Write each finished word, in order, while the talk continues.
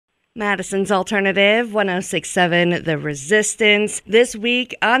Madison's Alternative, 1067 The Resistance. This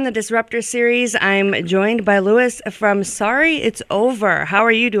week on the Disruptor series, I'm joined by Louis from Sorry It's Over. How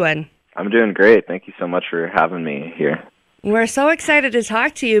are you doing? I'm doing great. Thank you so much for having me here. We're so excited to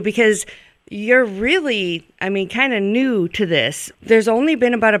talk to you because you're really, kind of new to this. There's only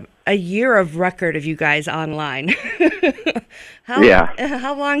been about a year of record of you guys online.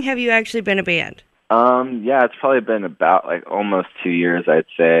 How long have you actually been a band? Yeah, it's probably been about like almost 2 years, I'd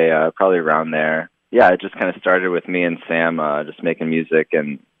say, probably around there. Yeah, it just kind of started with me and Sam just making music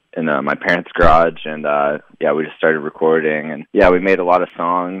in my parents' garage, and yeah, we just started recording, and yeah, we made a lot of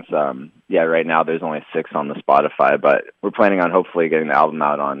songs. Yeah, right now there's only 6 on the Spotify, but we're planning on hopefully getting the album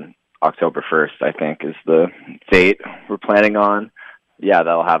out on October 1st, I think, is the date we're planning on. Yeah,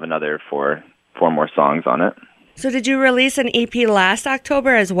 that'll have another four more songs on it. So did you release an EP last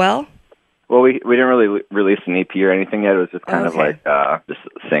October as well? Well, we didn't really release an EP or anything yet. It was just kind of like just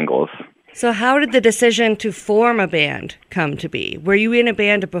singles. So how did the decision to form a band come to be? Were you in a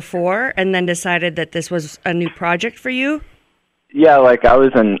band before and then decided that this was a new project for you? Yeah, like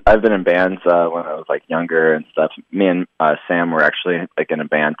I've been in bands when I was like younger and stuff. Me and Sam were actually like in a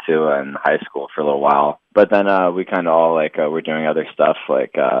band too in high school for a little while. But then we kind of all like were doing other stuff,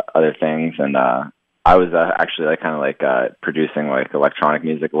 like other things, and I was actually like kind of like producing like electronic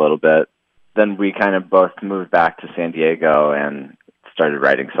music a little bit. Then we kind of both moved back to San Diego and started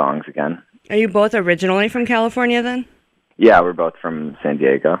writing songs again. Are you both originally from California then? Yeah, we're both from San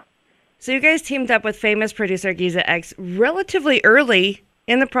Diego. So you guys teamed up with famous producer Giza X relatively early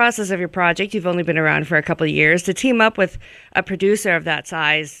in the process of your project. You've only been around for a couple of years. To team up with a producer of that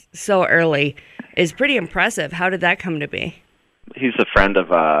size so early is pretty impressive. How did that come to be? He's a friend of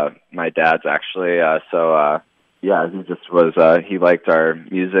my dad's, actually. Yeah, he just was, he liked our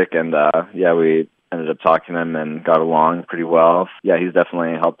music, and yeah, we ended up talking to him and got along pretty well. Yeah, he's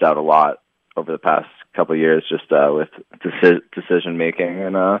definitely helped out a lot over the past couple of years just with decision making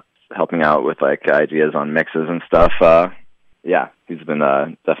and helping out with like ideas on mixes and stuff. Yeah, he's been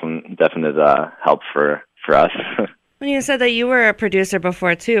definite help for us. When you said that you were a producer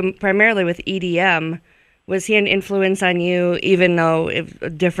before too, primarily with EDM, was he an influence on you, even though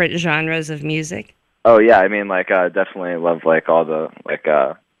different genres of music? Oh yeah, I mean, like definitely love like all the like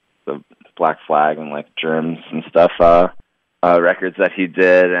the Black Flag and like Germs and stuff records that he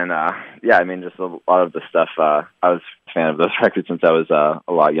did, and yeah, I mean just a lot of the stuff. I was a fan of those records since I was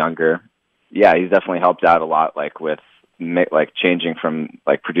a lot younger. Yeah, he's definitely helped out a lot, like with like changing from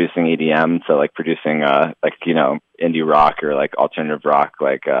like producing EDM to like producing like indie rock or like alternative rock,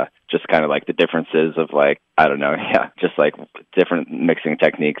 like just kind of like the differences of like, I don't know, yeah, just like different mixing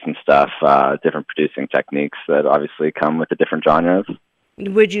techniques and stuff, different producing techniques that obviously come with the different genres.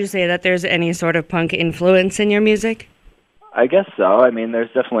 Would you say that there's any sort of punk influence in your music? I guess so. I mean,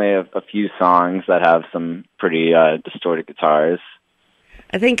 there's definitely a few songs that have some pretty distorted guitars.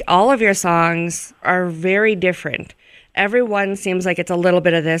 I think all of your songs are very different. Everyone seems like it's a little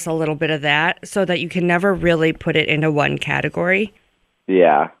bit of this, a little bit of that, so that you can never really put it into one category.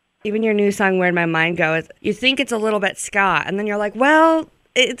 Yeah. Even your new song, Where'd My Mind Go, you think it's a little bit ska, and then you're like, well,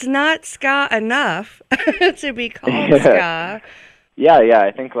 it's not ska enough to be called ska. Yeah,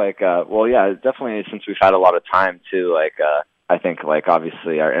 I think like, well, yeah, definitely since we've had a lot of time too, like, I think like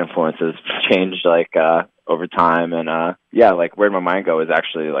obviously our influences changed like over time, and yeah, like Where'd My Mind Go is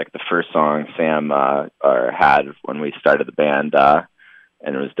actually like the first song Sam had when we started the band,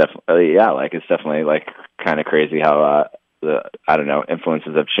 and it was definitely, yeah, like it's definitely like kind of crazy how the, I don't know,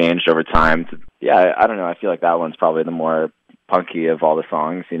 influences have changed over time. Yeah, I don't know, I feel like that one's probably the more punky of all the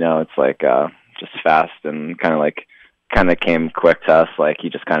songs. It's like just fast and kind of came quick to us. Like he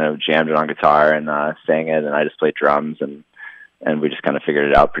just kind of jammed it on guitar and sang it, and I just played drums, and we just kind of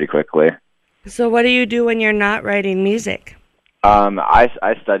figured it out pretty quickly. So what do you do when you're not writing music?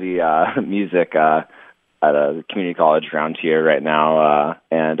 I study music at a community college around here right now,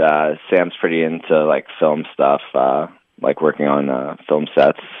 and Sam's pretty into like film stuff, like working on film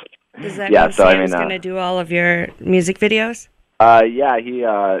sets. Does that mean Sam's going to do all of your music videos? Yeah,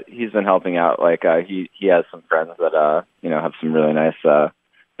 he's been helping out. Like he has some friends that have some really nice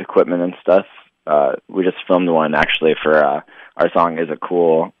equipment and stuff. We just filmed one actually for our song Is It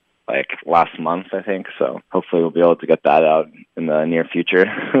Cool, like last month, I think. So hopefully we'll be able to get that out in the near future.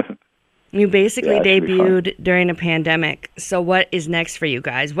 You basically debuted during a pandemic. So what is next for you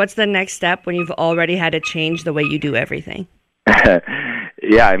guys? What's the next step when you've already had to change the way you do everything?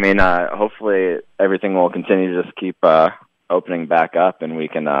 Yeah, I mean, hopefully everything will continue to just keep opening back up, and we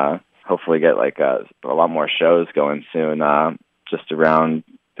can hopefully get like a lot more shows going soon, just around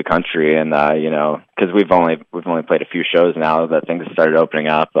the country, and because we've only played a few shows now that things have started opening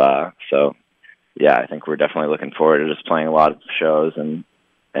up. So yeah, I think we're definitely looking forward to just playing a lot of shows and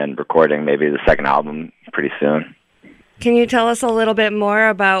recording maybe the second album pretty soon. Can you tell us a little bit more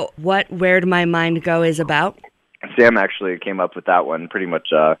about what Where'd My Mind Go is about? Sam actually came up with that one pretty much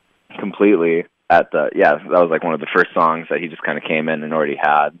completely that was like one of the first songs that he just kind of came in and already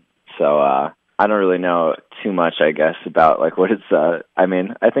had. So I don't really know too much, I guess, about like what it's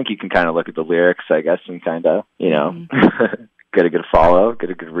I think you can kind of look at the lyrics, I guess, and kind of, get a good follow, get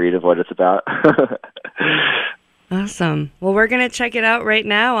a good read of what it's about. Awesome. Well, we're going to check it out right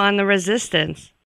now on The Resistance.